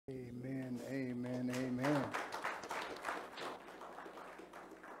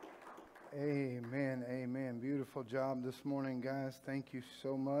job this morning, guys. Thank you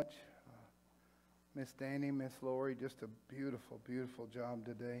so much. Miss Danny, Miss Lori, just a beautiful, beautiful job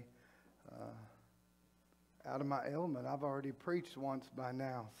today. Out of my element, I've already preached once by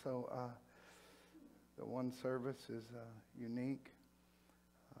now, so the one service is unique.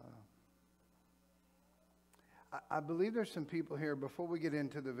 I believe there's some people here, before we get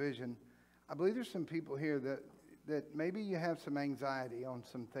into the vision, I believe there's some people here that maybe you have some anxiety on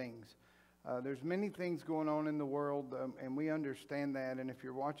some things. There's many things going on in the world, and we understand that. And if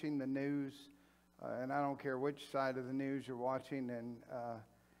you're watching the news, and I don't care which side of the news you're watching,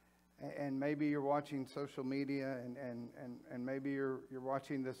 and maybe you're watching social media, and maybe you're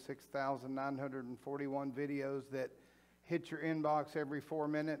watching the 6,941 videos that hit your inbox every 4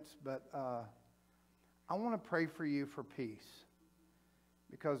 minutes. But I want to pray for you for peace,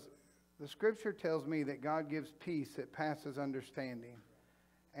 because the Scripture tells me that God gives peace that passes understanding.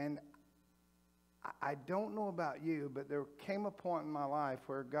 And I don't know about you, but there came a point in my life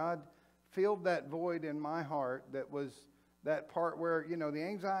where God filled that void in my heart that was that part where, you know, the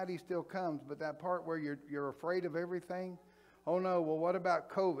anxiety still comes, but that part where you're afraid of everything. Oh no, well, what about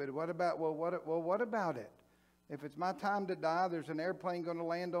COVID? What about it? If it's my time to die, there's an airplane going to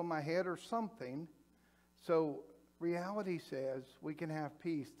land on my head or something. So reality says we can have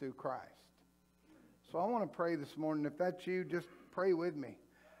peace through Christ. So I want to pray this morning. If that's you, just pray with me.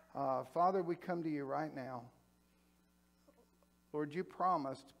 Father, we come to you right now. Lord, you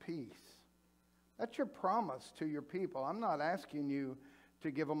promised peace. That's your promise to your people. I'm not asking you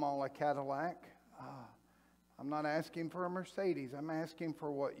to give them all a Cadillac. I'm not asking for a Mercedes. I'm asking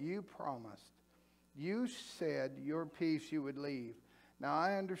for what you promised. You said your peace you would leave. Now,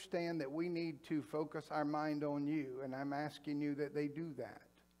 I understand that we need to focus our mind on you, and I'm asking you that they do that.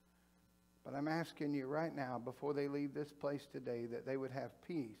 But I'm asking you right now, before they leave this place today, that they would have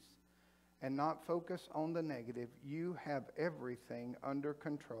peace and not focus on the negative. You have everything under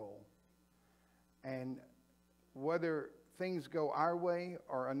control. And whether things go our way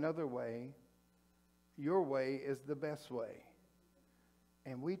or another way, your way is the best way.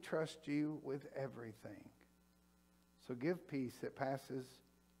 And we trust you with everything. So give peace that passes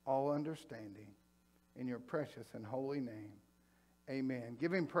all understanding. In your precious and holy name. Amen.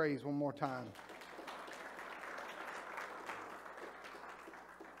 Give him praise one more time.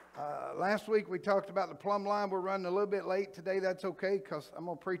 Last week we talked about the plumb line. We're running a little bit late today. That's okay, because I'm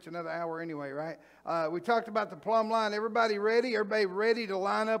going to preach another hour anyway, right? We talked about the plumb line. Everybody ready? Everybody ready to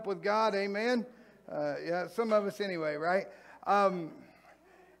line up with God? Amen? Yeah, some of us anyway, right?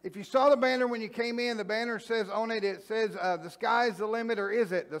 If you saw the banner when you came in, the banner says on it, it says, the sky is the limit, or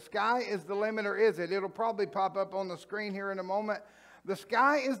is it? The sky is the limit, or is it? It'll probably pop up on the screen here in a moment. The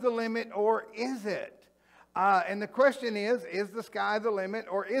sky is the limit, or is it? And the question is the sky the limit,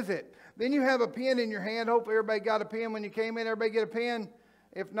 or is it? Then you have a pen in your hand. Hopefully everybody got a pen when you came in. Everybody get a pen?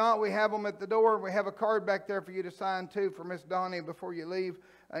 If not, we have them at the door. We have a card back there for you to sign too for Miss Donnie before you leave,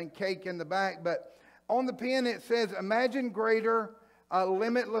 and cake in the back. But on the pen it says, imagine greater,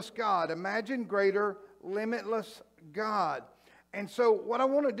 limitless God. Imagine greater, limitless God. And so what I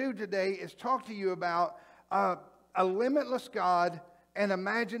want to do today is talk to you about a limitless God and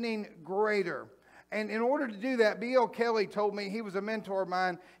imagining greater. And in order to do that, B.L. Kelly told me, he was a mentor of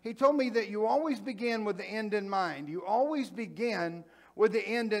mine, he told me that you always begin with the end in mind. You always begin with the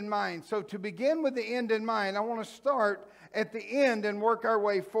end in mind. So to begin with the end in mind, I want to start at the end and work our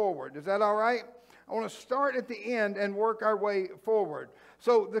way forward. Is that all right? I want to start at the end and work our way forward.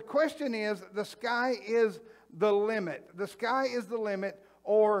 So the question is, the sky is the limit. The sky is the limit,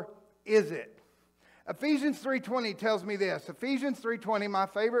 or is it? Ephesians 3:20 tells me this. Ephesians 3:20, my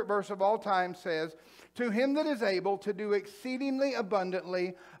favorite verse of all time, says, to him that is able to do exceedingly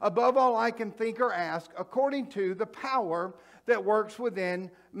abundantly above all I can think or ask, according to the power that works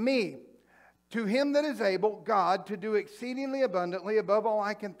within me. To him that is able, God, to do exceedingly abundantly above all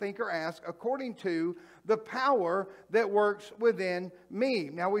I can think or ask, according to the power that works within me.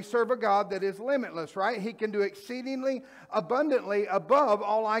 Now, we serve a God that is limitless, right? He can do exceedingly abundantly above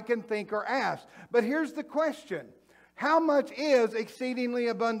all I can think or ask. But here's the question. How much is exceedingly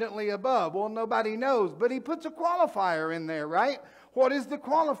abundantly above? Well, nobody knows, but he puts a qualifier in there, right? What is the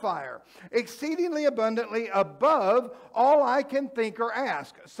qualifier? Exceedingly abundantly above all I can think or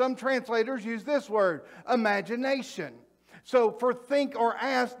ask. Some translators use this word, imagination. So for think or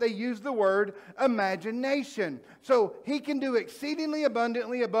ask, they use the word imagination. So he can do exceedingly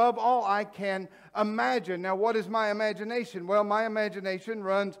abundantly above all I can imagine. Now, what is my imagination? Well, my imagination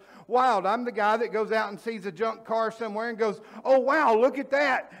runs wild. I'm the guy that goes out and sees a junk car somewhere and goes, oh, wow, look at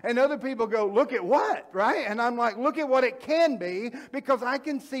that. And other people go, look at what, right? And I'm like, look at what it can be, because I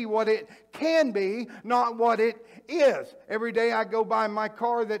can see what it can be, not what it is. Every day I go by my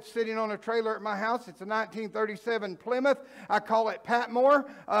car that's sitting on a trailer at my house. It's a 1937 Plymouth. I call it Patmore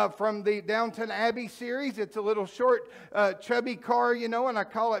from the Downton Abbey series. It's a little short, chubby car, you know, and I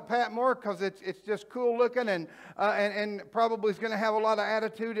call it Patmore because it's just cool looking and probably is going to have a lot of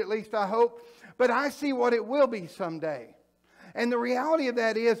attitude, at least I hope. But I see what it will be someday. And the reality of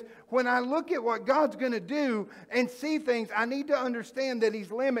that is, when I look at what God's going to do and see things, I need to understand that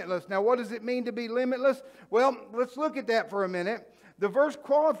He's limitless. Now, what does it mean to be limitless? Well, let's look at that for a minute. The verse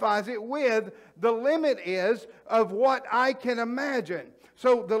qualifies it with the limit is of what I can imagine.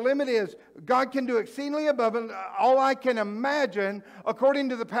 So the limit is God can do exceedingly above all I can imagine according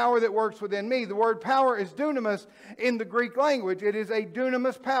to the power that works within me. The word power is dunamis in the Greek language. It is a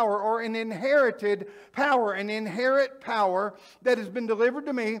dunamis power, or an inherited power, an inherent power that has been delivered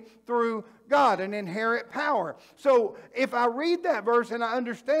to me through God, an inherent power. So if I read that verse and I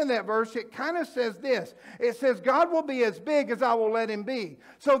understand that verse, it kind of says this. It says God will be as big as I will let Him be.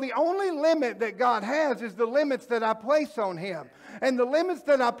 So the only limit that God has is the limits that I place on Him. And the limits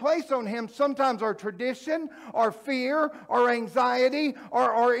that I place on Him sometimes are tradition, or fear, or anxiety,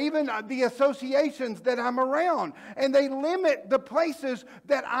 or even the associations that I'm around. And they limit the places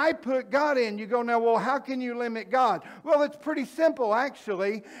that I put God in. You go, now, well, how can you limit God? Well, it's pretty simple,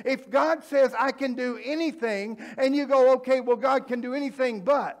 actually. If God says I can do anything, and you go, okay, well, God can do anything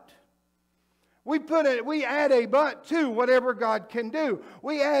but. We add a but to whatever God can do.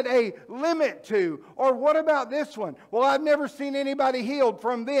 We add a limit to. Or what about this one? Well, I've never seen anybody healed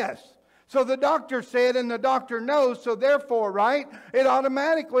from this. So the doctor said, and the doctor knows, so therefore, right, it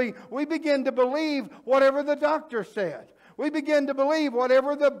automatically, we begin to believe whatever the doctor said. We begin to believe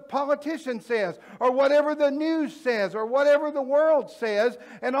whatever the politician says, or whatever the news says, or whatever the world says.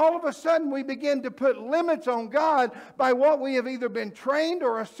 And all of a sudden we begin to put limits on God by what we have either been trained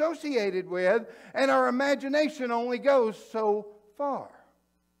or associated with. And our imagination only goes so far.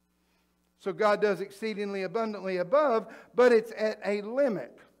 So God does exceedingly abundantly above, but it's at a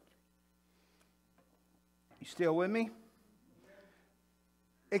limit. You still with me?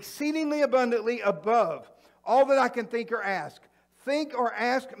 Exceedingly abundantly above all that I can think or ask. Think or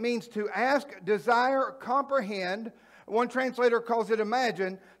ask means to ask, desire, comprehend. One translator calls it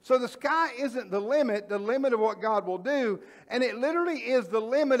imagine. So the sky isn't the limit of what God will do. And it literally is the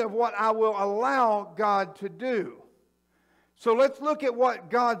limit of what I will allow God to do. So let's look at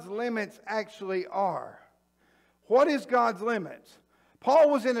what God's limits actually are. What is God's limits? Paul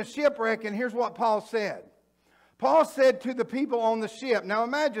was in a shipwreck, and here's what Paul said. Paul said to the people on the ship, now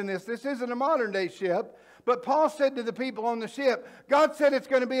imagine this. This isn't a modern day ship. But Paul said to the people on the ship, God said it's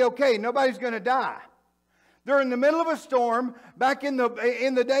going to be okay. Nobody's going to die. They're in the middle of a storm. Back in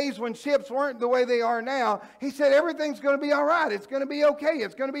the days when ships weren't the way they are now, he said everything's going to be all right. It's going to be okay.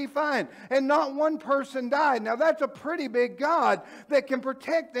 It's going to be fine. And not one person died. Now that's a pretty big God that can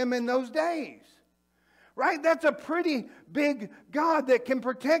protect them in those days. Right? That's a pretty big God that can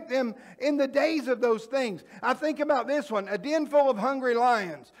protect them in the days of those things. I think about this one, a den full of hungry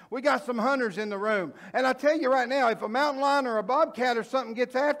lions. We got some hunters in the room. And I tell you right now, if a mountain lion or a bobcat or something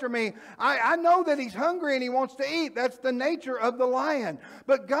gets after me, I know that he's hungry and he wants to eat. That's the nature of the lion.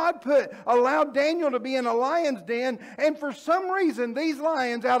 But God allowed Daniel to be in a lion's den, and for some reason, these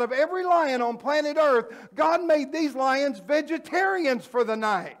lions, out of every lion on planet Earth, God made these lions vegetarians for the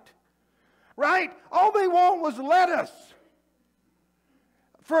night. Right? All they want was lettuce.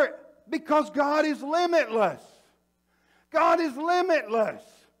 Because God is limitless. God is limitless.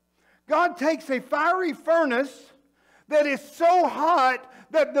 God takes a fiery furnace that is so hot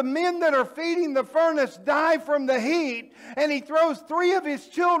that the men that are feeding the furnace die from the heat, and He throws 3 of His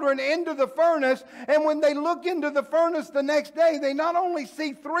children into the furnace, and when they look into the furnace the next day, they not only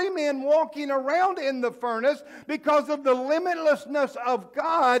see 3 men walking around in the furnace because of the limitlessness of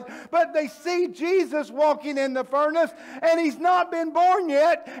God, but they see Jesus walking in the furnace, and He's not been born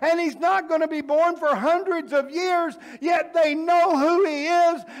yet, and He's not going to be born for hundreds of years, yet they know who He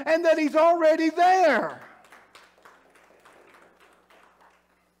is and that He's already there.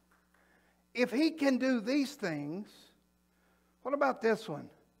 If He can do these things, what about this one?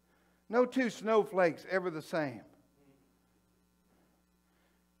 No 2 snowflakes ever the same.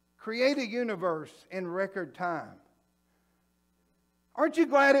 Create a universe in record time. Aren't you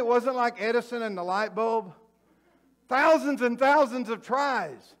glad it wasn't like Edison and the light bulb? Thousands and thousands of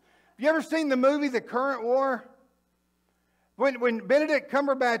tries. Have you ever seen the movie The Current War? When Benedict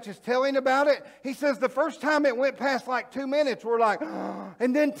Cumberbatch is telling about it, he says the first time it went past like 2 minutes, we're like,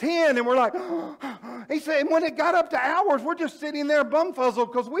 and then 10, and we're like, he said, and when it got up to hours, we're just sitting there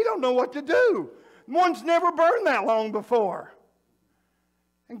bumfuzzled because we don't know what to do. One's never burned that long before.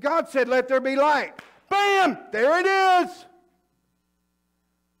 And God said, let there be light. Bam! There it is.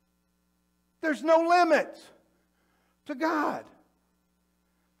 There's no limits to God.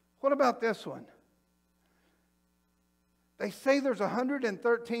 What about this one? They say there's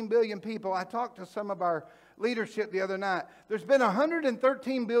 113 billion people. I talked to some of our leadership the other night. There's been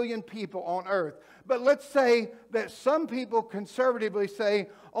 113 billion people on earth. But let's say that some people conservatively say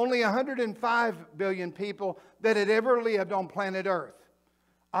only 105 billion people that had ever lived on planet Earth.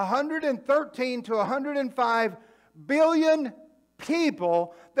 113 to 105 billion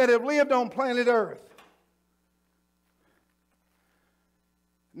people that have lived on planet Earth.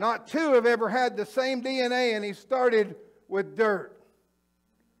 Not two have ever had the same DNA, and he started with dirt.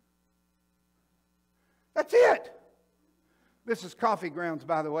 That's it. This is coffee grounds,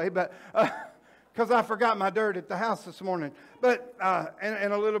 by the way, but because I forgot my dirt at the house this morning, but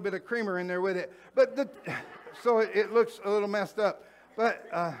and a little bit of creamer in there with it. But so it looks a little messed up. But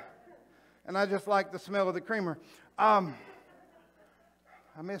and I just like the smell of the creamer. I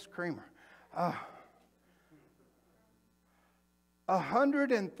miss creamer.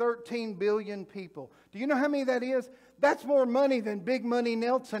 113 billion people. Do you know how many that is? That's more money than Big Money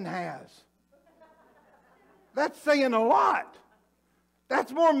Nelson has. That's saying a lot.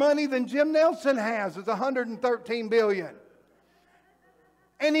 That's more money than Jim Nelson has. It's 113 billion.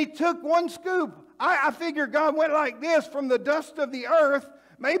 And he took one scoop. I figure God went like this from the dust of the earth,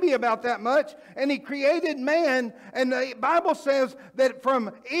 maybe about that much, and he created man, and the Bible says that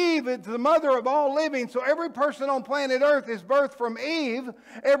from Eve, it's the mother of all living, so every person on planet Earth is birthed from Eve.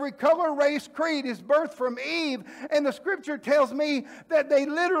 Every color, race, creed is birthed from Eve, and the scripture tells me that they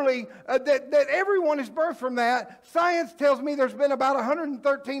literally, that everyone is birthed from that. Science tells me there's been about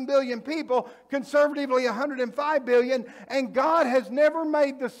 113 billion people, conservatively 105 billion, and God has never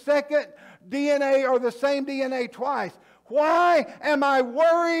made the second DNA or the same DNA twice. Why am I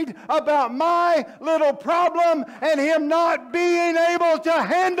worried about my little problem and him not being able to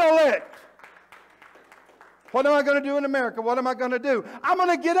handle it? What am I going to do in America? What am I going to do? I'm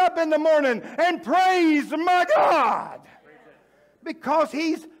going to get up in the morning and praise my God because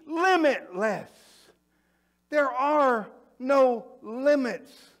he's limitless. There are no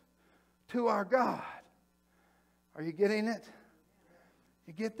limits to our God. Are you getting it?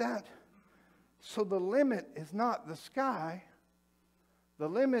 You get that? So the limit is not the sky. The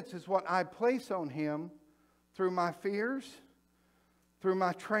limits is what I place on him through my fears, through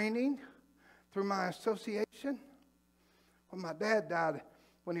my training, through my association. When my dad died,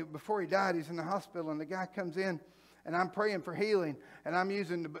 before he died, he's in the hospital, and the guy comes in, and I'm praying for healing, and I'm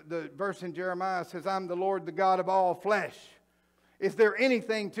using the verse in Jeremiah says, I'm the Lord, the God of all flesh. Is there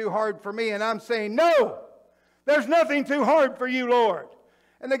anything too hard for me? And I'm saying, no, there's nothing too hard for you, Lord.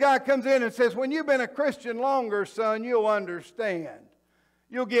 And the guy comes in and says, when you've been a Christian longer, son, you'll understand.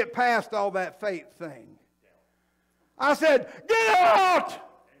 You'll get past all that faith thing. I said, get out! Amen.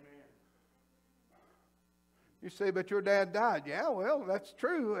 You say, but your dad died. Yeah, well, that's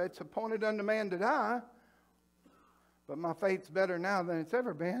true. It's appointed unto man to die. But my faith's better now than it's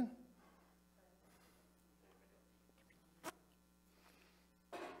ever been.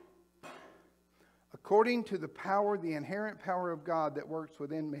 According to the power, the inherent power of God that works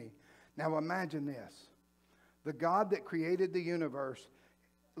within me. Now imagine this. The God that created the universe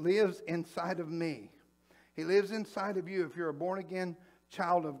lives inside of me. He lives inside of you if you're a born-again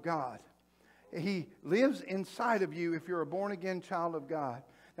child of God. He lives inside of you if you're a born-again child of God.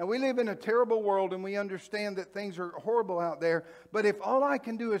 Now, we live in a terrible world, and we understand that things are horrible out there. But if all I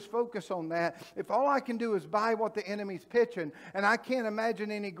can do is focus on that, if all I can do is buy what the enemy's pitching, and I can't imagine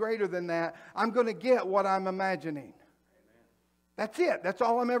any greater than that, I'm going to get what I'm imagining. Amen. That's it. That's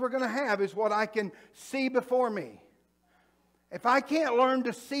all I'm ever going to have is what I can see before me. If I can't learn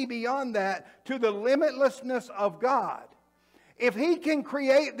to see beyond that to the limitlessness of God, if he can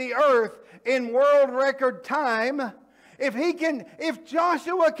create the earth in world record time, if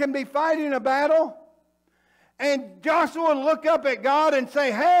Joshua can be fighting a battle and Joshua look up at God and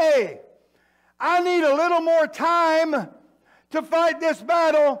say, hey, I need a little more time to fight this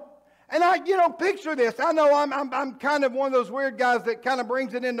battle. And picture this. I know I'm kind of one of those weird guys that kind of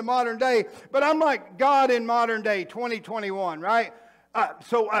brings it into modern day, but I'm like God in modern day, 2021, right?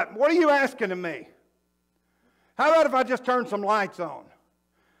 So what are you asking of me? How about if I just turn some lights on?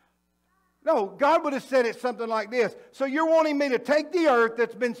 No, God would have said it something like this. So you're wanting me to take the earth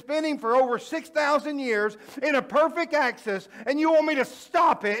that's been spinning for over 6,000 years in a perfect axis, and you want me to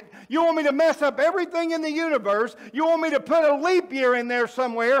stop it. You want me to mess up everything in the universe. You want me to put a leap year in there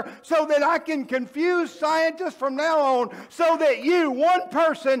somewhere so that I can confuse scientists from now on so that you, one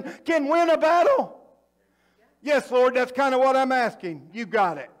person, can win a battle? Yes, Lord, that's kind of what I'm asking. You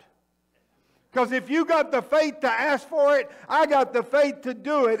got it. Because if you got the faith to ask for it, I got the faith to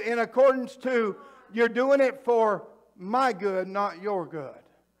do it in accordance to you're doing it for my good, not your good.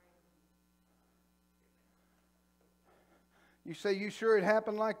 You say, you sure it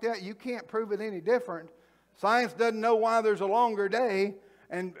happened like that? You can't prove it any different. Science doesn't know why there's a longer day.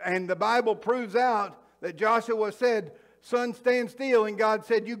 And the Bible proves out that Joshua said, sun, stand still. And God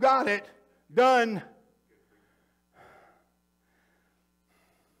said, you got it. Done.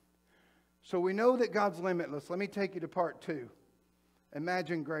 So we know that God's limitless. Let me take you to part 2.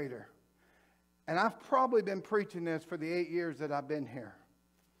 Imagine greater. And I've probably been preaching this for the 8 years that I've been here.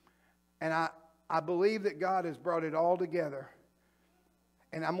 And I believe that God has brought it all together.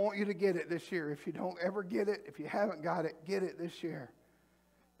 And I want you to get it this year. If you don't ever get it, if you haven't got it, get it this year.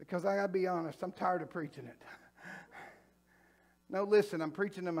 Because I got to be honest, I'm tired of preaching it. No, listen, I'm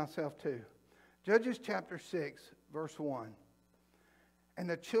preaching to myself too. Judges chapter 6, verse 1. And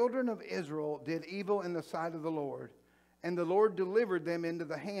the children of Israel did evil in the sight of the Lord, and the Lord delivered them into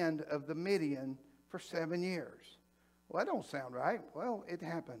the hand of the Midian for 7 years. Well, that don't sound right. Well, it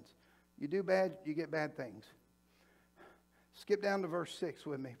happens. You do bad, you get bad things. Skip down to verse 6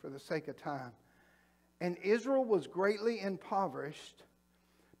 with me for the sake of time. And Israel was greatly impoverished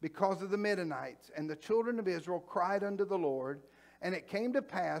because of the Midianites, and the children of Israel cried unto the Lord. And it came to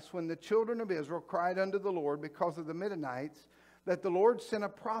pass, when the children of Israel cried unto the Lord because of the Midianites, that the Lord sent a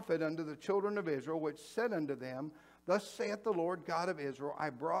prophet unto the children of Israel, which said unto them, Thus saith the Lord God of Israel,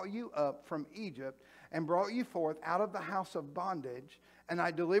 I brought you up from Egypt, and brought you forth out of the house of bondage, and I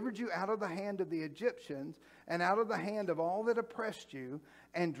delivered you out of the hand of the Egyptians, and out of the hand of all that oppressed you,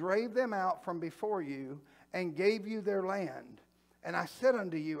 and drave them out from before you, and gave you their land. And I said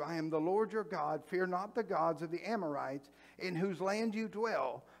unto you, I am the Lord your God, fear not the gods of the Amorites, in whose land you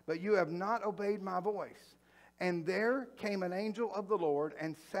dwell, but you have not obeyed my voice. And there came an angel of the Lord,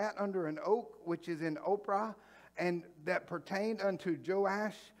 and sat under an oak which is in Ophrah, and that pertained unto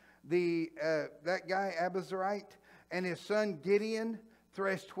Joash, that guy Abizarite, and his son Gideon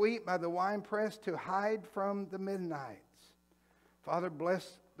threshed wheat by the winepress to hide from the Midianites. Father,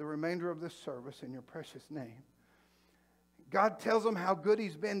 bless the remainder of this service in your precious name. God tells them how good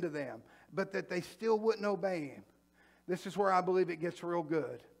he's been to them, but that they still wouldn't obey him. This is where I believe it gets real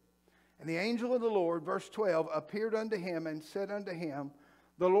good. And the angel of the Lord, verse 12, appeared unto him and said unto him,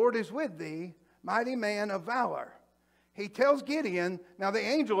 The Lord is with thee, mighty man of valor. He tells Gideon, now the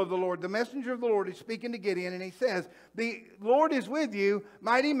angel of the Lord, the messenger of the Lord is speaking to Gideon, and he says, the Lord is with you,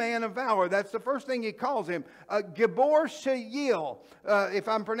 mighty man of valor. That's the first thing he calls him. Gibor Shayil, if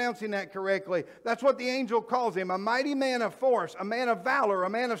I'm pronouncing that correctly. That's what the angel calls him. A mighty man of force, a man of valor, a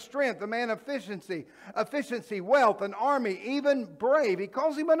man of strength, a man of efficiency, wealth, an army, even brave. He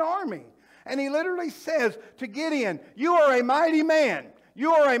calls him an army. And he literally says to Gideon, you are a mighty man.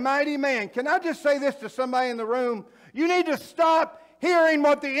 You are a mighty man. Can I just say this to somebody in the room? You need to stop hearing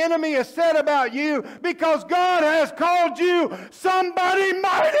what the enemy has said about you, because God has called you somebody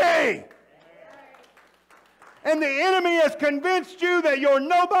mighty. And the enemy has convinced you that you're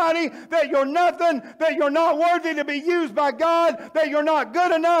nobody, that you're nothing, that you're not worthy to be used by God, that you're not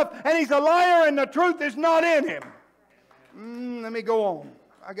good enough, and he's a liar and the truth is not in him. Let me go on.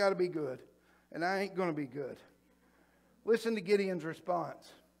 I got to be good, and I ain't going to be good. Listen to Gideon's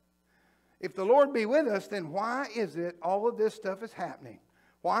response. If the Lord be with us, then why is it all of this stuff is happening?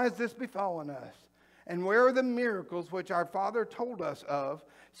 Why has this befallen us? And where are the miracles which our father told us of,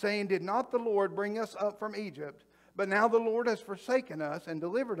 saying, did not the Lord bring us up from Egypt? But now the Lord has forsaken us and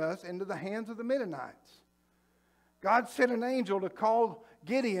delivered us into the hands of the Midianites. God sent an angel to call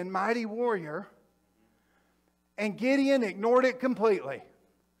Gideon mighty warrior, and Gideon ignored it completely.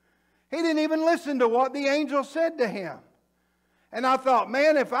 He didn't even listen to what the angel said to him. And I thought,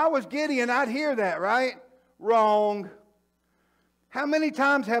 man, if I was Gideon, I'd hear that, right? Wrong. How many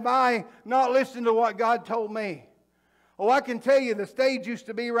times have I not listened to what God told me? Oh, I can tell you the stage used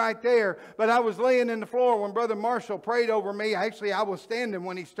to be right there, but I was laying in the floor when Brother Marshall prayed over me. Actually, I was standing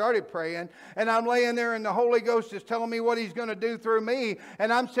when he started praying, and I'm laying there and the Holy Ghost is telling me what he's going to do through me,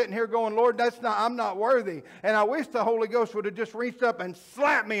 and I'm sitting here going, Lord, I'm not worthy. And I wish the Holy Ghost would have just reached up and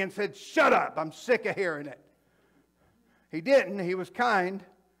slapped me and said, shut up, I'm sick of hearing it. He didn't. He was kind,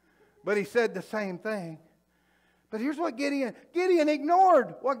 but he said the same thing. But here's what Gideon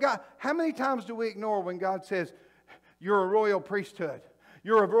ignored what God. How many times do we ignore when God says, you're a royal priesthood?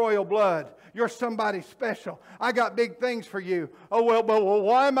 You're of royal blood. You're somebody special. I got big things for you. Oh, well,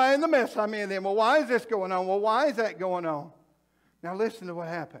 why am I in the mess I'm in then? Well, why is this going on? Well, why is that going on? Now listen to what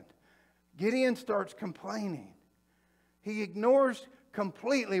happened. Gideon starts complaining. He ignores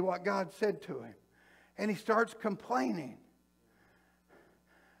completely what God said to him. And he starts complaining.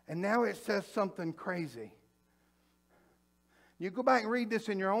 And now it says something crazy. You go back and read this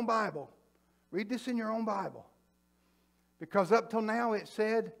in your own Bible. Read this in your own Bible. Because up till now it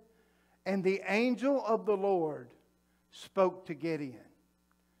said, and the angel of the Lord spoke to Gideon.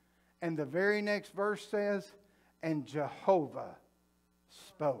 And the very next verse says, and Jehovah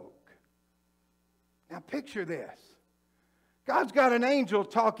spoke. Now picture this. God's got an angel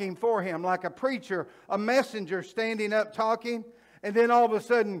talking for him, like a preacher, a messenger standing up talking, and then all of a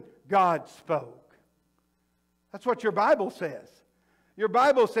sudden, God spoke. That's what your Bible says. Your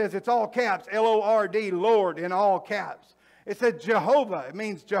Bible says it's all caps, L-O-R-D, Lord, in all caps. It said Jehovah. It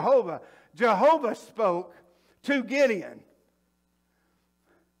means Jehovah. Jehovah spoke to Gideon.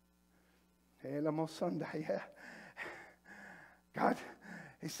 God,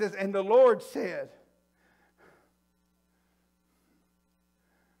 he says, and the Lord said,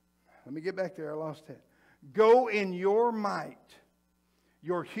 let me get back there. I lost it. Go in your might.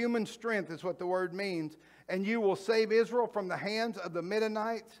 Your human strength is what the word means. And you will save Israel from the hands of the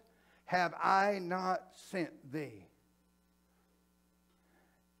Midianites. Have I not sent thee?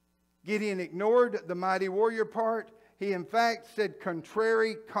 Gideon ignored the mighty warrior part. He in fact said,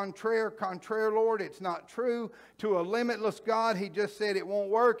 contrary, Lord, it's not true. To a limitless God, he just said, it won't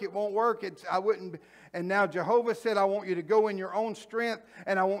work, I wouldn't. And now Jehovah said, I want you to go in your own strength,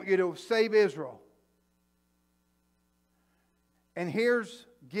 and I want you to save Israel. And here's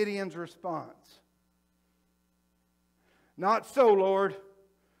Gideon's response. Not so, Lord.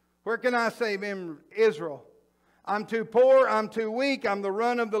 Where can I save Israel? I'm too poor, I'm too weak, I'm the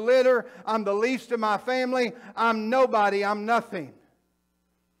run of the litter, I'm the least of my family, I'm nobody, I'm nothing.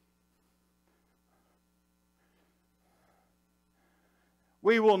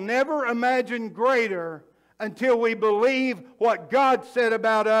 We will never imagine greater until we believe what God said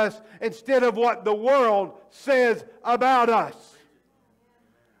about us instead of what the world says about us.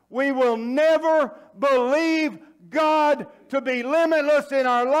 We will never believe God to be limitless in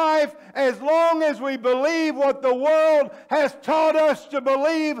our life as long as we believe what the world has taught us to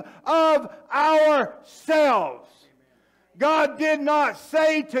believe of ourselves. God did not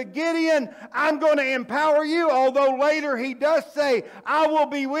say to Gideon, I'm going to empower you, although later he does say, I will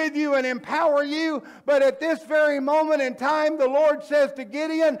be with you and empower you. But at this very moment in time, the Lord says to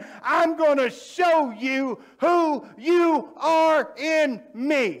Gideon, I'm going to show you who you are in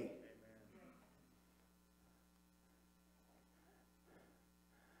me.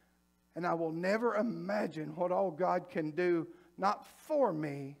 And I will never imagine what all God can do, not for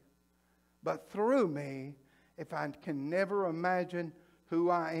me, but through me, if I can never imagine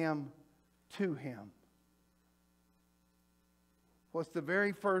who I am to Him. What's the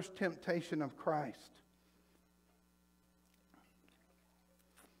very first temptation of Christ?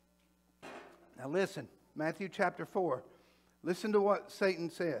 Now listen, Matthew chapter 4. Listen to what Satan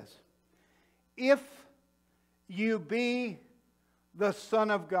says. If you be the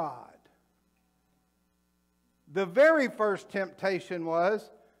Son of God. The very first temptation was,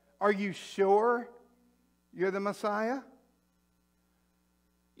 are you sure you're the Messiah?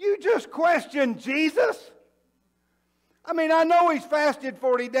 You just questioned Jesus? I mean, I know He's fasted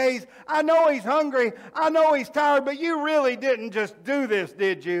 40 days. I know He's hungry. I know He's tired, but you really didn't just do this,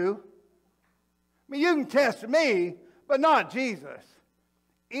 did you? I mean, you can test me, but not Jesus.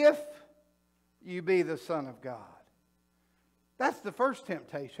 If you be the Son of God. That's the first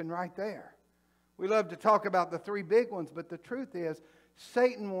temptation right there. We love to talk about the three big ones, but the truth is,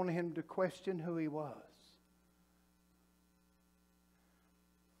 Satan wanted him to question who he was.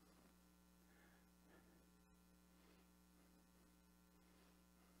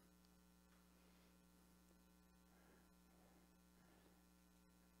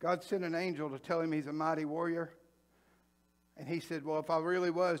 God sent an angel to tell him he's a mighty warrior. And he said, well, if I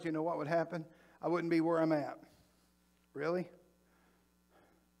really was, you know what would happen? I wouldn't be where I'm at. Really?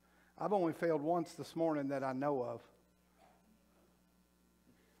 I've only failed once this morning that I know of.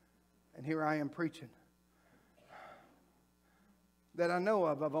 And here I am preaching. That I know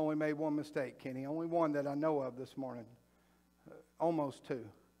of, I've only made one mistake, Kenny. Only one that I know of this morning. Almost two.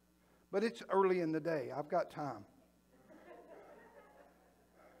 But it's early in the day. I've got time.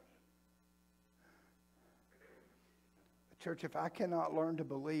 Church, if I cannot learn to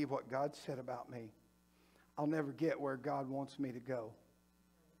believe what God said about me, I'll never get where God wants me to go.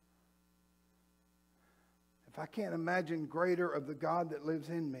 If I can't imagine greater of the God that lives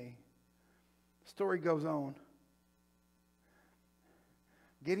in me, the story goes on.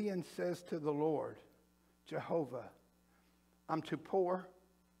 Gideon says to the Lord, Jehovah, I'm too poor.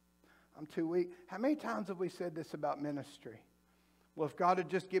 I'm too weak. How many times have we said this about ministry? Well, if God would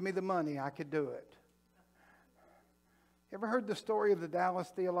just give me the money, I could do it. You ever heard the story of the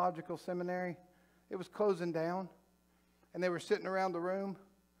Dallas Theological Seminary? It was closing down, and they were sitting around the room,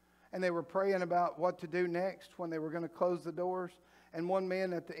 and they were praying about what to do next when they were going to close the doors. And one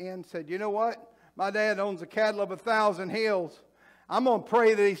man at the end said, you know what? My dad owns a cattle of 1,000 hills. I'm going to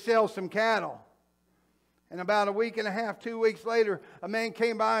pray that he sells some cattle. And about a week and a half, 2 weeks later, a man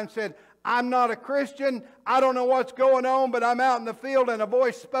came by and said, I'm not a Christian. I don't know what's going on, but I'm out in the field and a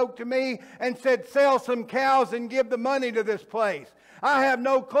voice spoke to me and said, sell some cows and give the money to this place. I have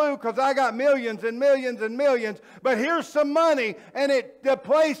no clue because I got millions and millions and millions, but here's some money. And the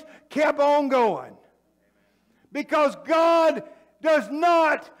place kept on going. Because God does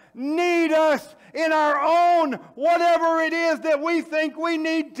not need us in our own whatever it is that we think we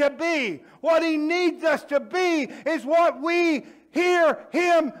need to be. What He needs us to be is what we hear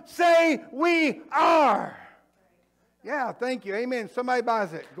Him say we are. Yeah, thank you. Amen. Somebody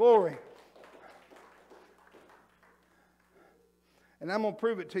buys it. Glory. And I'm going to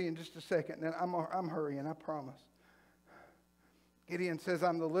prove it to you in just a second. And I'm hurrying, I promise. Gideon says,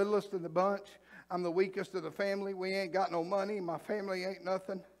 I'm the littlest of the bunch. I'm the weakest of the family. We ain't got no money. My family ain't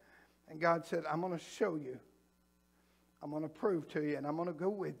nothing. And God said, I'm going to show you. I'm going to prove to you, and I'm going to go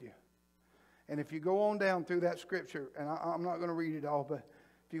with you. And if you go on down through that scripture, and I'm not going to read it all, but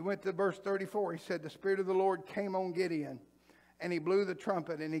if you went to verse 34, he said, the Spirit of the Lord came on Gideon, and he blew the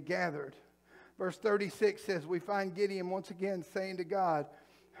trumpet, and he gathered. Verse 36 says, we find Gideon once again saying to God,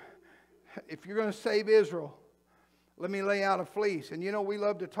 if you're going to save Israel, let me lay out a fleece. And you know, we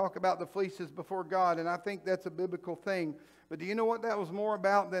love to talk about the fleeces before God, and I think that's a biblical thing. But do you know what that was more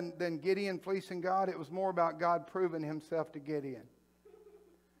about than Gideon fleecing God? It was more about God proving Himself to Gideon.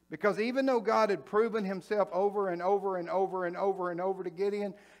 Because even though God had proven Himself over and over and over and over and over to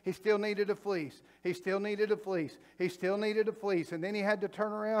Gideon, he still needed a fleece. He still needed a fleece. He still needed a fleece. And then he had to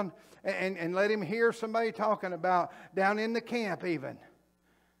turn around and let him hear somebody talking about down in the camp even.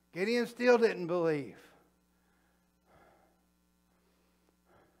 Gideon still didn't believe.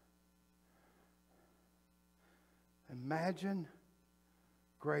 Imagine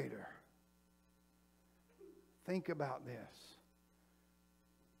greater. Think about this.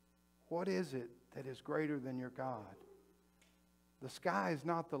 What is it that is greater than your God? The sky is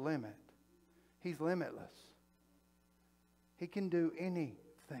not the limit. He's limitless. He can do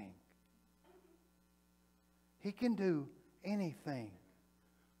anything. He can do anything.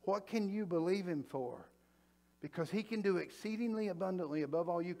 What can you believe Him for? Because He can do exceedingly abundantly above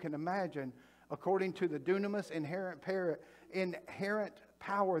all you can imagine, according to the dunamis inherent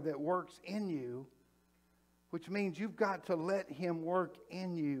power that works in you, which means you've got to let Him work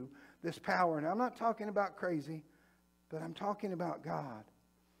in you this power. And I'm not talking about crazy, but I'm talking about God.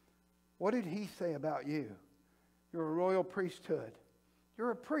 What did He say about you? You're a royal priesthood. You're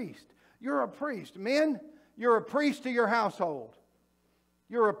a priest. You're a priest. Men, you're a priest to your household.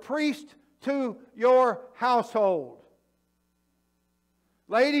 You're a priest to your household.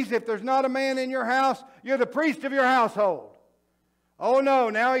 Ladies, if there's not a man in your house, you're the priest of your household. Oh no,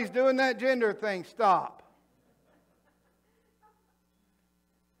 now he's doing that gender thing. Stop.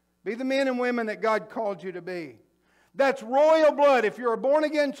 Be the men and women that God called you to be. That's royal blood. If you're a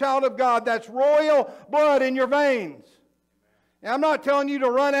born-again child of God, that's royal blood in your veins. Now, I'm not telling you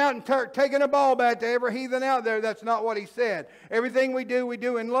to run out and taking a ball bat to every heathen out there. That's not what He said. Everything we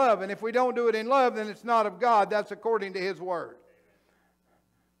do in love. And if we don't do it in love, then it's not of God. That's according to His Word.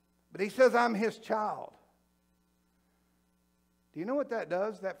 But He says, I'm His child. Do you know what that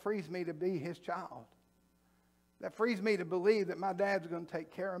does? That frees me to be His child. That frees me to believe that my dad's going to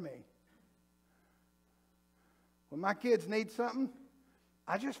take care of me. When my kids need something,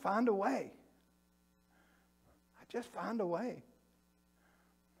 I just find a way. I just find a way.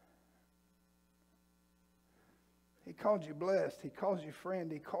 He calls you blessed. He calls you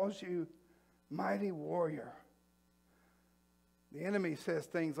friend. He calls you mighty warrior. The enemy says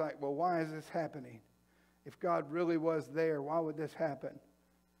things like, well, why is this happening? If God really was there, why would this happen?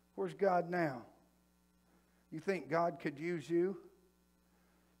 Where's God now? You think God could use you?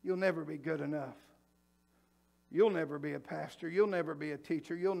 You'll never be good enough. You'll never be a pastor. You'll never be a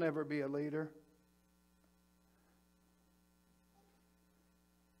teacher. You'll never be a leader.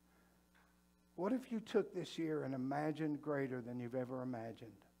 What if you took this year and imagined greater than you've ever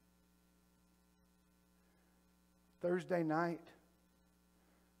imagined? Thursday night,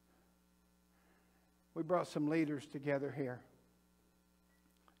 we brought some leaders together here.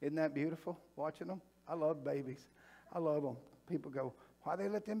 Isn't that beautiful, watching them? I love babies. I love them. People go, why they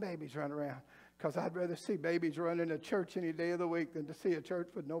let them babies run around? Because I'd rather see babies running to church any day of the week than to see a church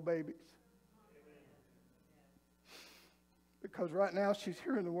with no babies. Because right now she's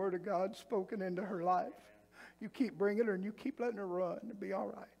hearing the word of God spoken into her life. You keep bringing her and you keep letting her run. It'll be all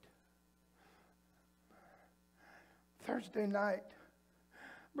right. Thursday night,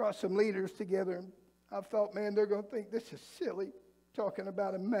 brought some leaders together. And I thought, man, they're going to think this is silly. Talking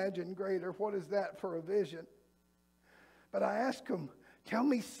about imagine greater. What is that for a vision? But I asked them, tell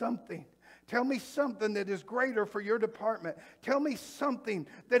me something. Tell me something that is greater for your department. Tell me something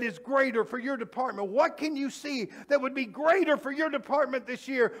that is greater for your department. What can you see that would be greater for your department this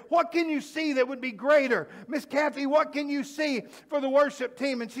year? What can you see that would be greater? Miss Kathy, what can you see for the worship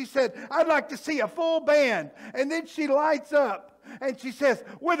team? And she said, I'd like to see a full band. And then she lights up and she says,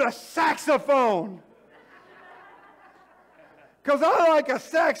 with a saxophone. Because I like a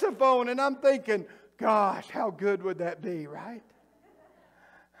saxophone, and I'm thinking, gosh, how good would that be, right?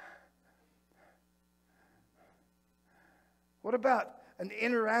 What about an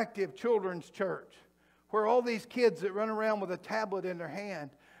interactive children's church where all these kids that run around with a tablet in their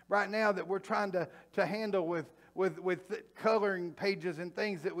hand right now that we're trying to handle with coloring pages and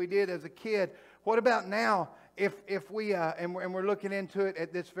things that we did as a kid? What about now if we, and we're looking into it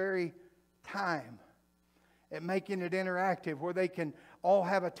at this very time, at making it interactive where they can all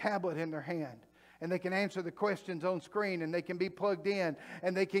have a tablet in their hand and they can answer the questions on screen and they can be plugged in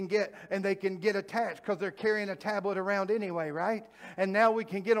and they can get attached because they're carrying a tablet around anyway, right? And now we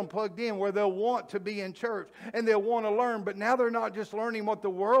can get them plugged in where they'll want to be in church and they'll want to learn, but now they're not just learning what the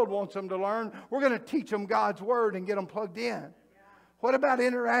world wants them to learn. We're going to teach them God's Word and get them plugged in. What about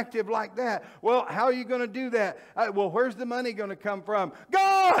interactive like that? Well, how are you going to do that? Well, where's the money going to come from?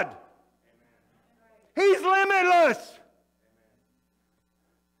 God! He's limitless.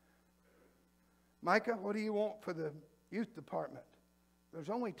 Micah, what do you want for the youth department? There's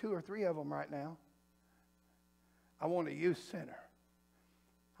only 2 or 3 of them right now. I want a youth center.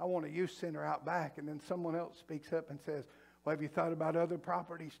 I want a youth center out back. And then someone else speaks up and says, well, have you thought about other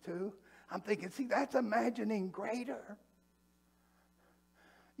properties too? I'm thinking, see, that's imagining greater.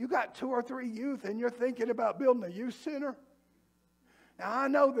 You got 2 or 3 youth and you're thinking about building a youth center? Now, I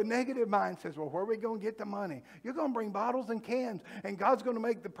know the negative mind says, well, where are we going to get the money? You're going to bring bottles and cans, and God's going to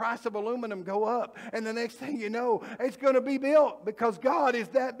make the price of aluminum go up. And the next thing you know, it's going to be built because God is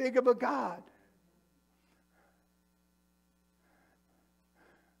that big of a God.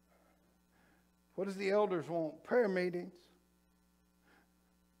 What does the elders want? Prayer meetings.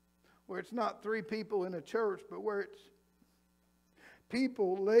 Where it's not 3 people in a church, but where it's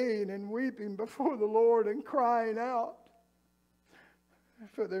people laying and weeping before the Lord and crying out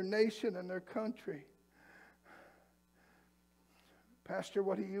for their nation and their country. Pastor,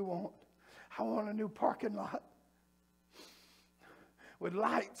 what do you want? I want a new parking lot with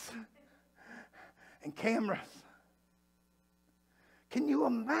lights and cameras. Can you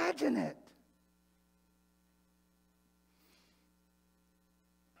imagine it?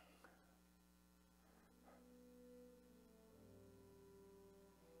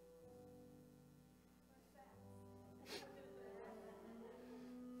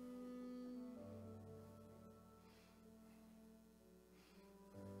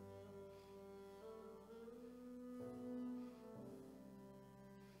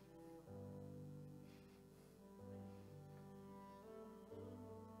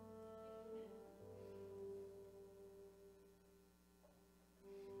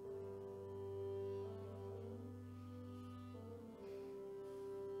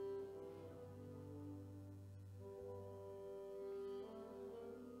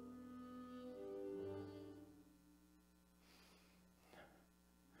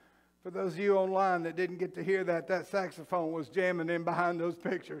 For those of you online that didn't get to hear that, that saxophone was jamming in behind those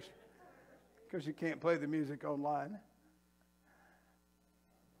pictures because you can't play the music online.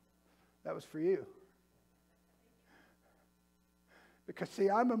 That was for you. Because, see,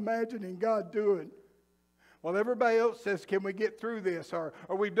 I'm imagining God doing, well, everybody else says, can we get through this? Or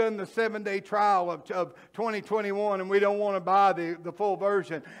we've done the 7-day trial of 2021 and we don't want to buy the full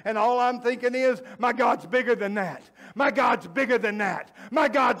version. And all I'm thinking is, my God's bigger than that. My God's bigger than that. My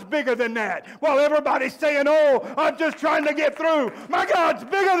God's bigger than that. While everybody's saying, oh, I'm just trying to get through. My God's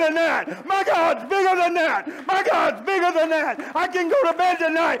bigger than that. My God's bigger than that. My God's bigger than that. I can go to bed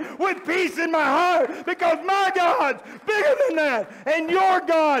tonight with peace in my heart because my God's bigger than that. And your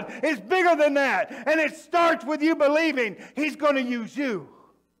God is bigger than that. And it starts with you believing He's going to use you.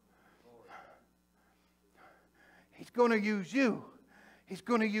 going to use you. He's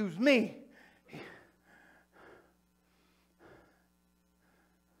going to use me.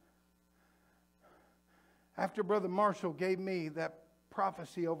 After Brother Marshall gave me that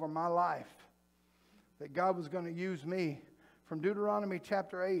prophecy over my life, that God was going to use me from Deuteronomy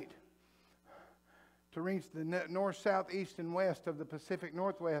chapter 8 to reach the north, south, east, and west of the Pacific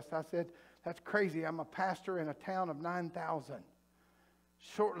Northwest, I said, that's crazy. I'm a pastor in a town of 9,000.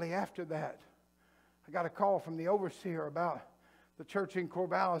 Shortly after that, I got a call from the overseer about the church in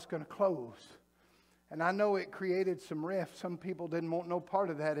Corvallis going to close. And I know it created some rifts. Some people didn't want no part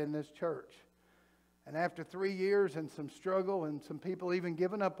of that in this church. And after 3 years and some struggle and some people even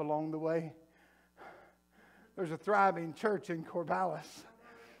giving up along the way, there's a thriving church in Corvallis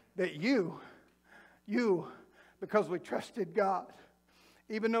that you, because we trusted God,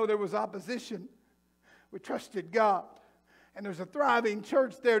 even though there was opposition, we trusted God. And there's a thriving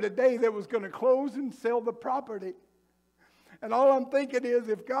church there today that was going to close and sell the property. And all I'm thinking is,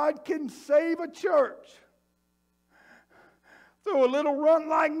 if God can save a church through a little runt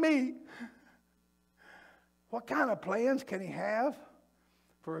like me, what kind of plans can He have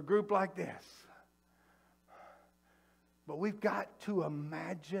for a group like this? But we've got to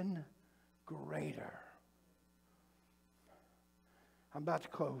imagine greater. I'm about to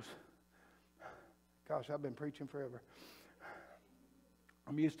close. Gosh, I've been preaching forever.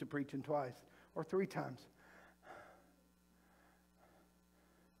 I'm used to preaching twice or 3 times.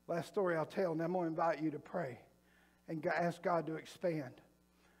 Last story I'll tell, and I'm going to invite you to pray and ask God to expand.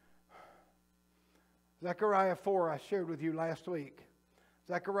 Zechariah 4 I shared with you last week.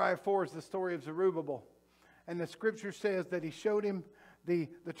 Zechariah 4 is the story of Zerubbabel. And the scripture says that he showed him the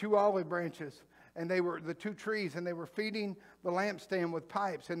 2 olive branches. And they were the 2 trees. And they were feeding the lampstand with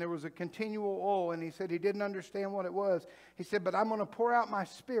pipes. And there was a continual oil. And he said he didn't understand what it was. He said, but I'm going to pour out my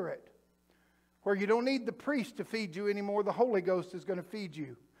Spirit. Where you don't need the priest to feed you anymore. The Holy Ghost is going to feed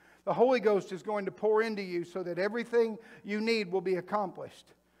you. The Holy Ghost is going to pour into you so that everything you need will be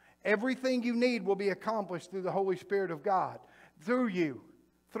accomplished. Everything you need will be accomplished through the Holy Spirit of God. Through you.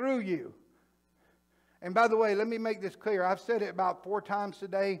 Through you. And by the way, let me make this clear. I've said it about 4 times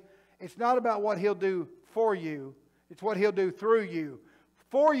today. It's not about what He'll do for you. It's what He'll do through you.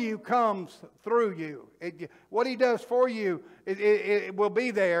 For you comes through you. What He does for you, it will be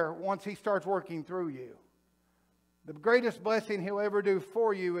there once He starts working through you. The greatest blessing He'll ever do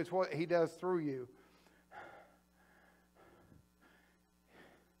for you is what He does through you.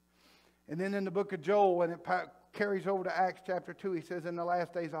 And then in the book of Joel, when it carries over to Acts chapter 2, he says, in the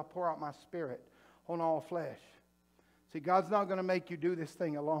last days I'll pour out my Spirit on all flesh. See, God's not going to make you do this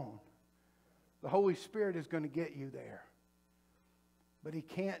thing alone. The Holy Spirit is going to get you there. But He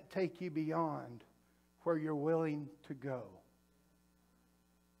can't take you beyond where you're willing to go.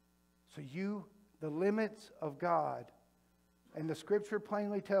 So the limits of God, and the Scripture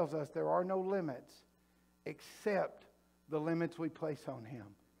plainly tells us there are no limits except the limits we place on Him.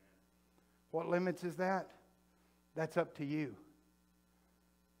 What limits is that? That's up to you.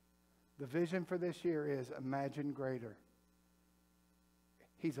 The vision for this year is imagine greater.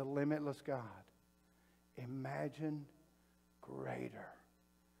 He's a limitless God. Imagine greater.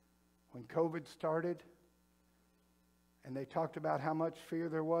 When COVID started, and they talked about how much fear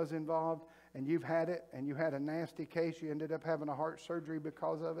there was involved, and you've had it, and you had a nasty case, you ended up having a heart surgery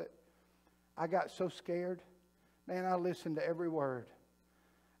because of it. I got so scared. Man, I listened to every word.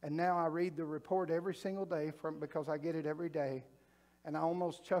 And now I read the report every single day because I get it every day. And I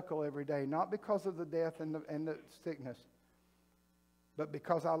almost chuckle every day. Not because of the death and the sickness, but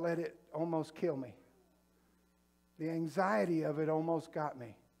because I let it almost kill me. The anxiety of it almost got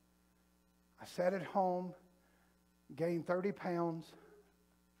me. I sat at home, gained 30 pounds.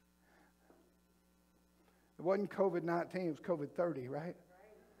 It wasn't COVID-19, it was COVID-30, right?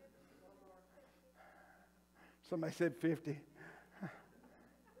 Somebody said 50.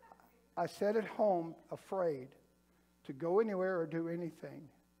 I sat at home afraid to go anywhere or do anything.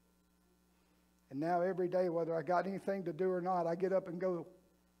 And now every day, whether I got anything to do or not, I get up and go.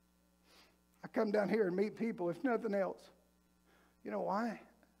 I come down here and meet people, if nothing else. You know why?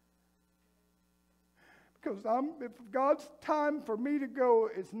 Because if God's time for me to go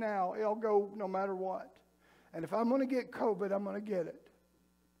is now, I'll go no matter what. And if I'm going to get COVID, I'm going to get it.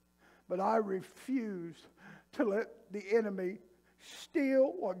 But I refuse to let the enemy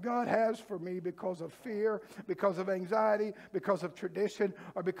steal what God has for me because of fear, because of anxiety, because of tradition,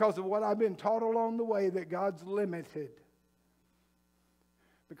 or because of what I've been taught along the way that God's limited.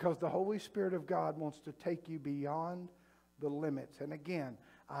 Because the Holy Spirit of God wants to take you beyond the limits. And again,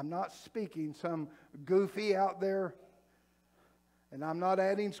 I'm not speaking some goofy out there, and I'm not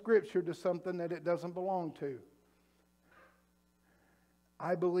adding Scripture to something that it doesn't belong to.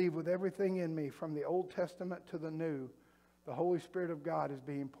 I believe with everything in me, from the Old Testament to the New, the Holy Spirit of God is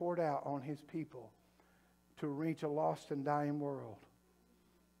being poured out on His people to reach a lost and dying world.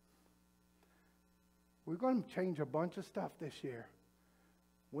 We're going to change a bunch of stuff this year.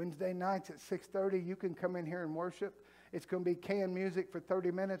 Wednesday nights at 6:30, you can come in here and worship. It's going to be canned music for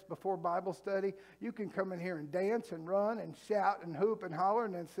 30 minutes before Bible study. You can come in here and dance and run and shout and hoop and holler,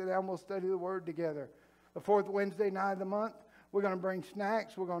 and then sit down and we'll study the Word together. The fourth Wednesday night of the month, we're going to bring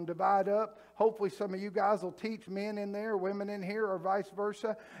snacks. We're going to divide up. Hopefully some of you guys will teach men in there, women in here, or vice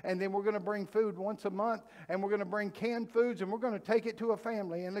versa. And then we're going to bring food once a month. And we're going to bring canned foods. And we're going to take it to a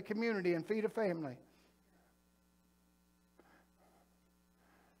family in the community and feed a family.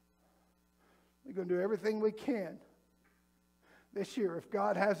 We're going to do everything we can this year if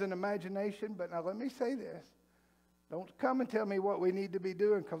God has an imagination. But now let me say this. Don't come and tell me what we need to be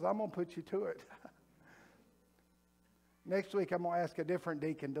doing, because I'm going to put you to it. Next week, I'm going to ask a different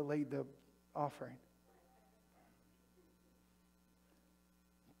deacon to lead the offering.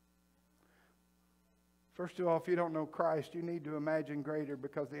 First of all, if you don't know Christ, you need to imagine greater,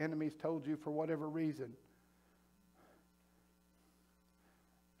 because the enemy's told you for whatever reason.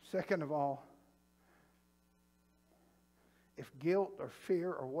 Second of all, if guilt or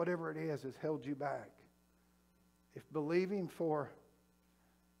fear or whatever it is has held you back, if believing for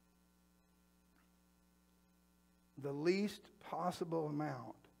the least possible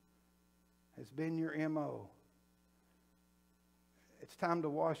amount has been your MO, it's time to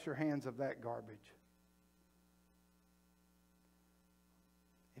wash your hands of that garbage.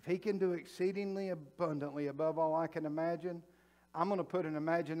 If He can do exceedingly abundantly above all I can imagine, I'm going to put an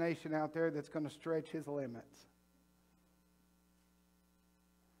imagination out there that's going to stretch His limits.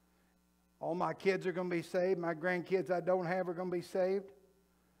 All my kids are going to be saved. My grandkids I don't have are going to be saved.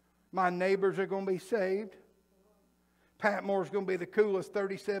 My neighbors are going to be saved. Patmore's going to be the coolest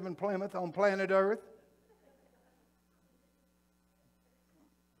 37 Plymouth on planet Earth.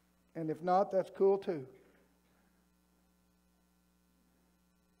 And if not, that's cool too.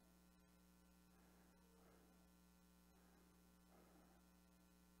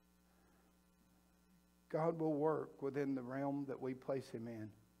 God will work within the realm that we place Him in.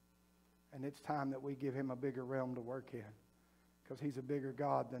 And it's time that we give Him a bigger realm to work in, because He's a bigger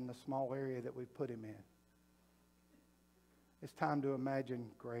God than the small area that we've put Him in. It's time to imagine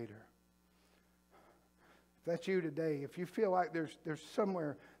greater. If that's you today, if you feel like there's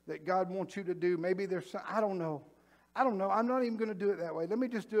somewhere that God wants you to do, maybe there's some, I don't know. I'm not even going to do it that way. Let me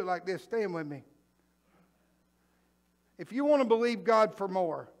just do it like this. Stand with me. If you want to believe God for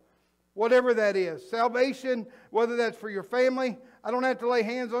more, whatever that is, salvation, whether that's for your family, I don't have to lay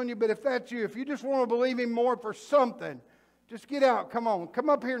hands on you, but if that's you, if you just want to believe Him more for something, just get out. Come on. Come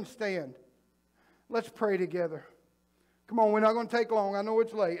up here and stand. Let's pray together. Come on, we're not going to take long. I know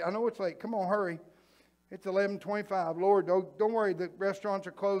it's late. Come on, hurry. It's 11:25. Lord, don't worry. The restaurants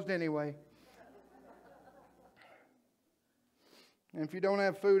are closed anyway. And if you don't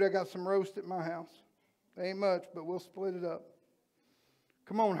have food, I got some roast at my house. They ain't much, but we'll split it up.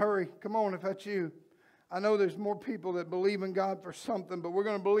 Come on, hurry. Come on, if that's you. I know there's more people that believe in God for something, but we're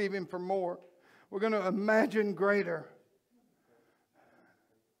going to believe Him for more. We're going to imagine greater.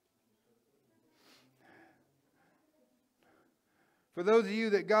 For those of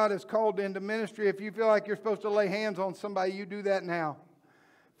you that God has called into ministry, if you feel like you're supposed to lay hands on somebody, you do that now.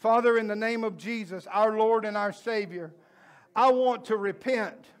 Father, in the name of Jesus, our Lord and our Savior, I want to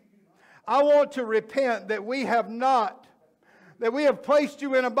repent. I want to repent that we have placed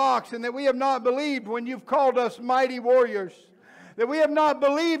you in a box, and that we have not believed when you've called us mighty warriors. That we have not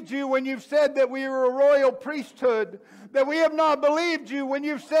believed you when you've said that we are a royal priesthood. That we have not believed you when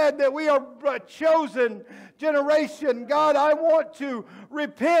you've said that we are a chosen generation. God, I want to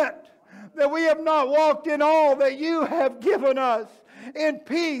repent that we have not walked in all that you have given us in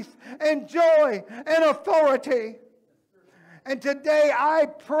peace and joy and authority. And today I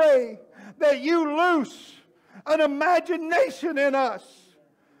pray that you loose an imagination in us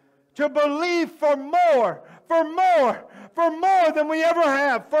to believe for more than we ever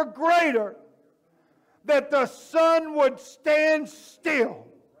have, for greater, that the sun would stand still,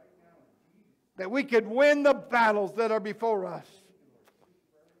 that we could win the battles that are before us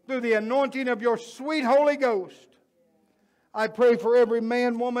through the anointing of your sweet Holy Ghost. I pray for every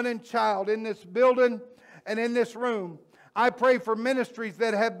man, woman, and child in this building and in this room. I pray for ministries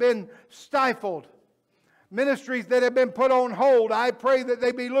that have been stifled, ministries that have been put on hold. I pray that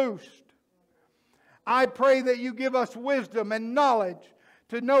they be loosed. I pray that you give us wisdom and knowledge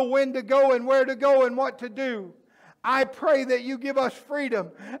to know when to go and where to go and what to do. I pray that you give us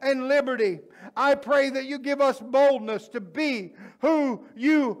freedom and liberty. I pray that you give us boldness to be who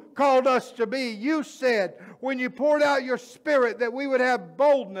you called us to be. You said when you poured out your Spirit that we would have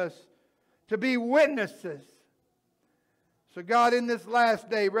boldness to be witnesses. So God, in this last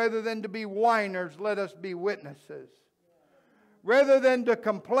day, rather than to be whiners, let us be witnesses. Rather than to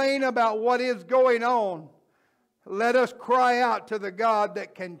complain about what is going on, let us cry out to the God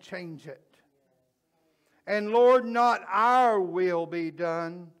that can change it. And Lord, not our will be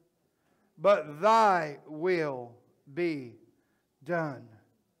done, but Thy will be done.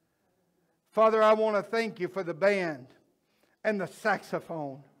 Father, I want to thank you for the band and the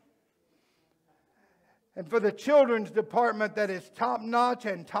saxophone. And for the children's department that is top notch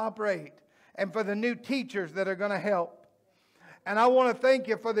and top rate. And for the new teachers that are going to help. And I want to thank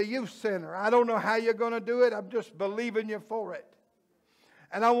you for the youth center. I don't know how you're going to do it. I'm just believing you for it.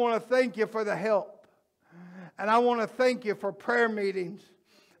 And I want to thank you for the help. And I want to thank you for prayer meetings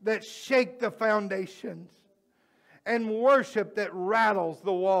that shake the foundations. And worship that rattles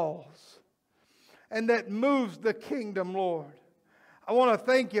the walls. And that moves the kingdom, Lord. I want to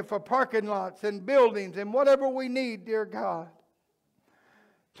thank you for parking lots and buildings and whatever we need, dear God,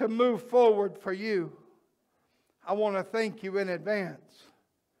 to move forward for you. I want to thank you in advance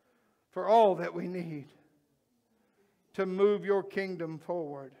for all that we need to move your kingdom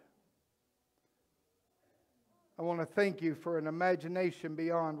forward. I want to thank you for an imagination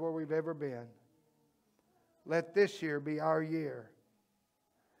beyond where we've ever been. Let this year be our year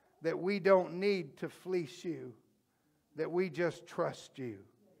that we don't need to fleece you, that we just trust you.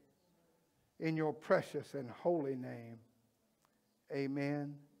 In your precious and holy name,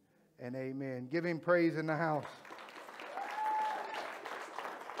 amen and amen. Give him praise in the house.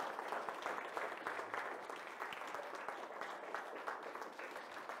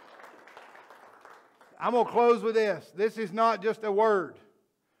 I'm going to close with this. This is not just a word.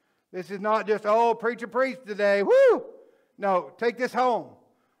 This is not just, oh, preacher preached today. Woo! No, take this home.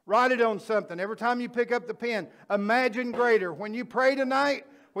 Write it on something. Every time you pick up the pen, imagine greater. When you pray tonight,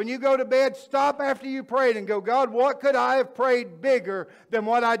 when you go to bed, stop after you prayed and go, God, what could I have prayed bigger than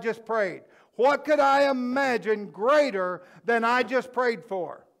what I just prayed? What could I imagine greater than I just prayed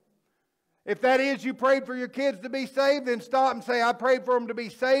for? If that is you prayed for your kids to be saved, then stop and say, I prayed for them to be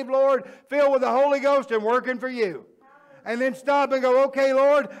saved, Lord, filled with the Holy Ghost and working for you. And then stop and go, okay,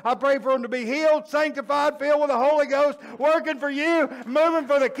 Lord, I pray for them to be healed, sanctified, filled with the Holy Ghost, working for you, moving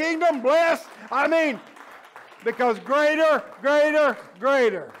for the kingdom, blessed. Because greater, greater,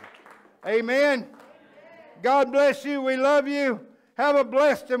 greater. Amen. God bless you. We love you. Have a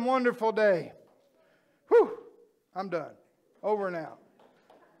blessed and wonderful day. Whew. I'm done. Over and out.